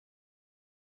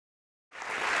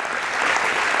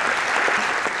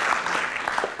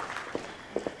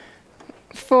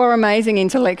4 amazing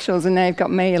intellectuals, and now you've got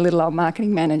me, a little old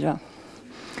marketing manager.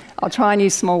 I'll try and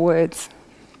use small words.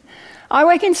 I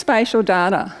work in spatial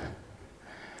data,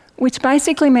 which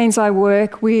basically means I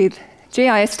work with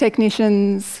GIS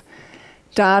technicians,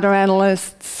 data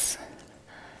analysts,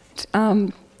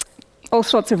 all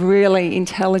sorts of really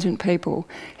intelligent people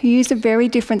who use a very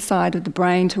different side of the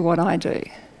brain to what I do.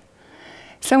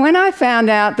 So when I found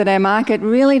out that our market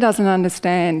really doesn't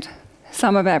understand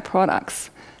some of our products,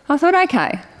 I thought,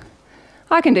 okay,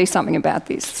 I can do something about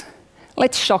this.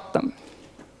 Let's shock them.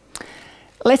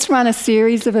 Let's run a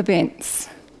series of events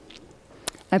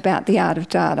about the art of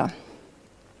data.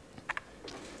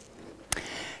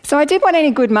 So I did what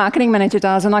any good marketing manager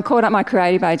does, and I called up my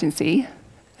creative agency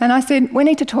and I said, we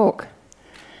need to talk.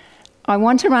 I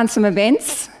want to run some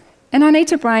events and I need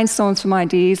to brainstorm some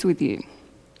ideas with you.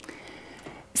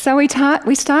 So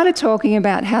we started talking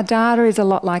about how data is a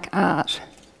lot like art,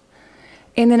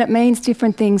 in that it means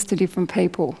different things to different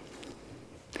people.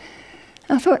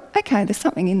 I thought, okay, there's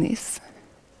something in this.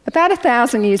 About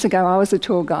 1,000 years ago, I was a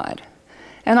tour guide,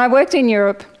 and I worked in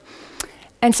Europe,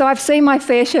 and so I've seen my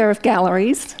fair share of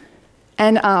galleries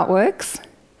and artworks.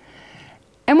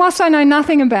 And whilst I know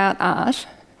nothing about art,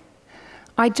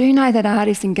 I do know that art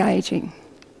is engaging.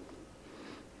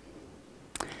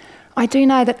 I do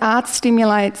know that art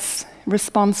stimulates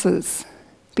responses,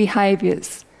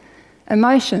 behaviours,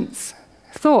 emotions,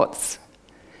 thoughts,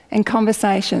 and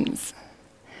conversations.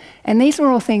 And these were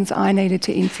all things I needed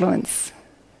to influence.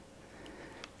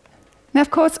 Now,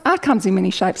 of course, art comes in many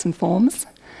shapes and forms.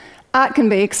 Art can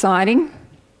be exciting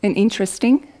and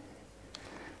interesting.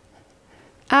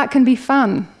 Art can be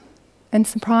fun and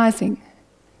surprising.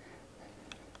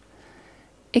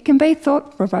 It can be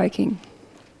thought-provoking.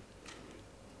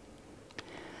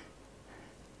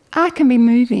 Art can be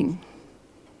moving.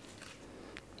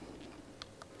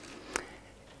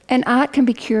 And art can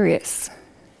be curious,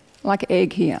 like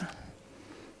egg here.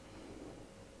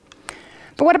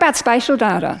 But what about spatial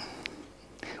data?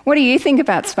 What do you think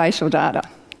about spatial data?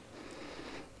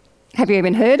 Have you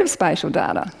even heard of spatial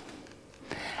data?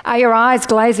 Are your eyes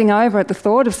glazing over at the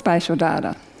thought of spatial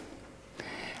data?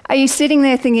 Are you sitting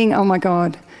there thinking, oh my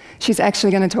God, she's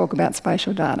actually going to talk about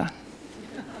spatial data?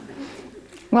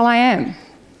 Well, I am.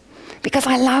 Because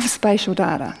I love spatial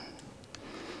data.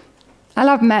 I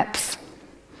love maps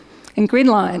and grid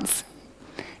lines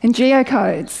and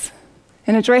geocodes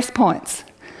and address points.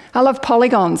 I love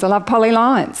polygons, I love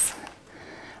polylines.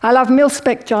 I love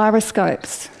mil-spec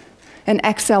gyroscopes and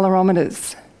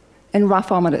accelerometers and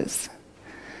roughometers.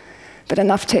 But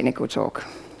enough technical talk.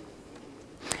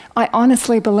 I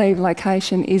honestly believe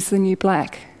location is the new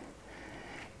black.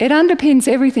 It underpins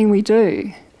everything we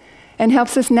do and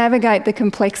helps us navigate the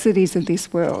complexities of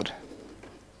this world.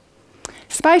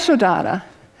 Spatial data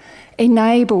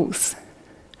enables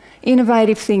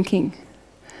innovative thinking,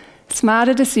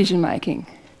 smarter decision-making,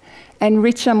 and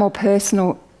richer, more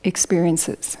personal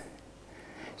experiences,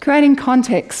 creating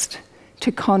context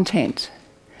to content,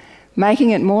 making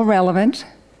it more relevant,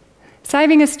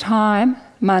 saving us time,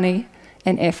 money,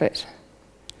 and effort.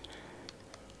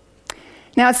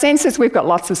 Now, at Sensis, we've got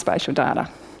lots of spatial data.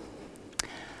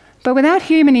 But without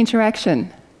human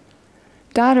interaction,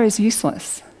 data is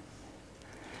useless.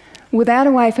 Without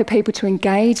a way for people to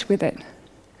engage with it,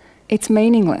 it's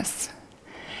meaningless.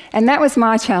 And that was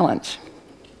my challenge.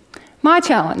 My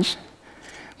challenge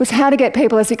was how to get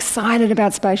people as excited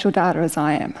about spatial data as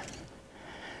I am.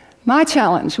 My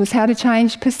challenge was how to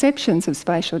change perceptions of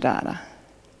spatial data.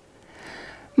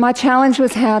 My challenge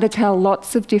was how to tell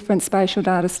lots of different spatial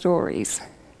data stories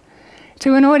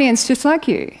to an audience just like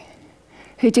you,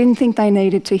 who didn't think they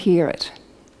needed to hear it.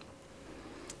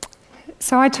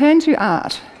 So I turned to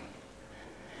art,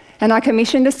 and I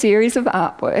commissioned a series of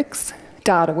artworks,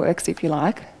 data works if you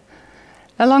like,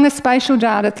 along a spatial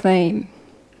data theme.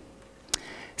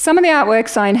 Some of the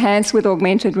artworks I enhanced with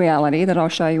augmented reality that I'll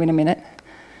show you in a minute,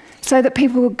 so that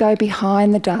people would go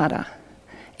behind the data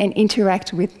and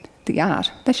interact with the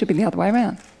art. That should be the other way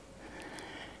around.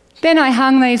 Then I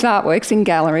hung these artworks in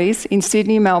galleries in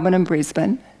Sydney, Melbourne and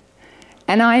Brisbane,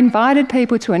 and I invited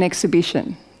people to an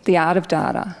exhibition, The Art of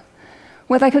Data,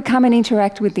 where they could come and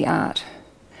interact with the art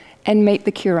and meet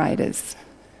the curators.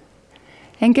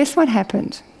 And guess what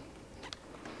happened?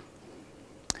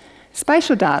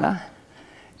 Spatial data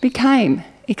became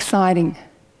exciting,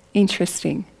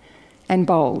 interesting, and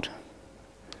bold.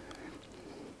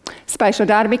 Spatial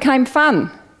data became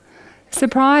fun,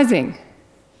 surprising,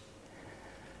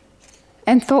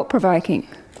 and thought-provoking.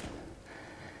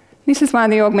 This is one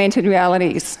of the augmented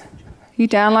realities. You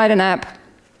download an app,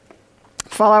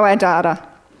 follow our data,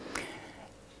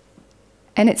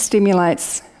 and it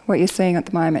stimulates what you're seeing at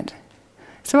the moment.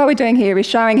 So what we're doing here is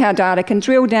showing how data can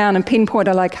drill down and pinpoint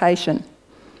a location.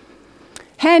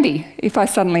 Handy if I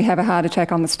suddenly have a heart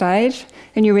attack on the stage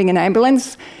and you ring an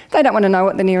ambulance. They don't want to know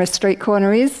what the nearest street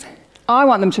corner is. I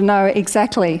want them to know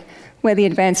exactly where the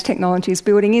Advanced Technologies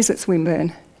building is at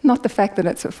Swinburne, not the fact that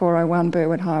it's at 401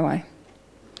 Burwood Highway.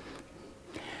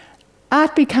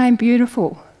 Art became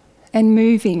beautiful and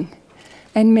moving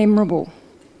and memorable.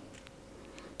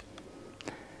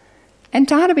 And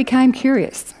data became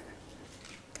curious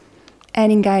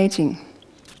and engaging.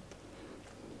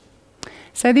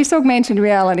 So this augmented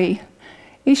reality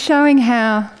is showing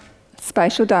how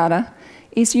spatial data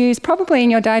is used probably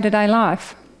in your day-to-day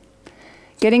life.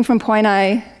 Getting from point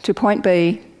A to point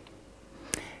B,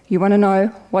 you want to know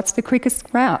what's the quickest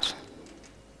route?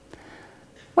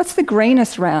 What's the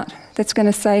greenest route that's going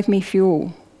to save me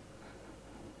fuel?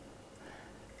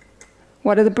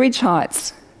 What are the bridge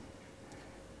heights?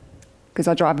 Because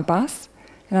I drive a bus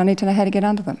and I need to know how to get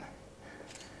under them.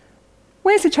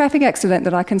 Where's the traffic accident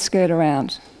that I can skirt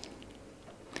around?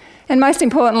 And most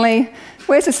importantly,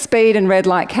 where's the speed and red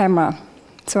light camera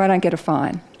so I don't get a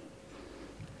fine?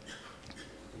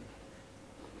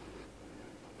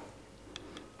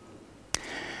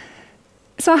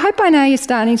 So I hope by now you're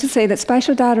starting to see that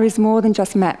spatial data is more than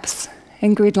just maps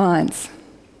and grid lines.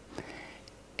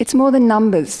 It's more than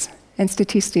numbers and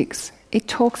statistics. It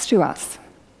talks to us.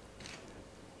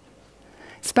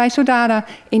 Spatial data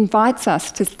invites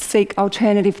us to seek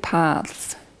alternative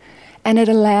paths, and it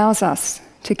allows us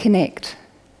to connect.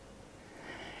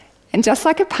 And just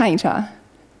like a painter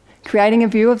creating a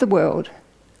view of the world,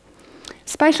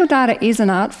 spatial data is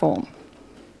an art form.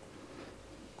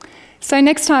 So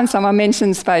next time someone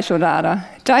mentions spatial data,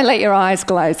 don't let your eyes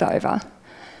glaze over.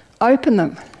 Open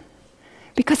them,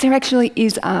 because there actually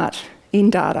is art in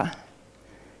data.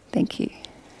 Thank you.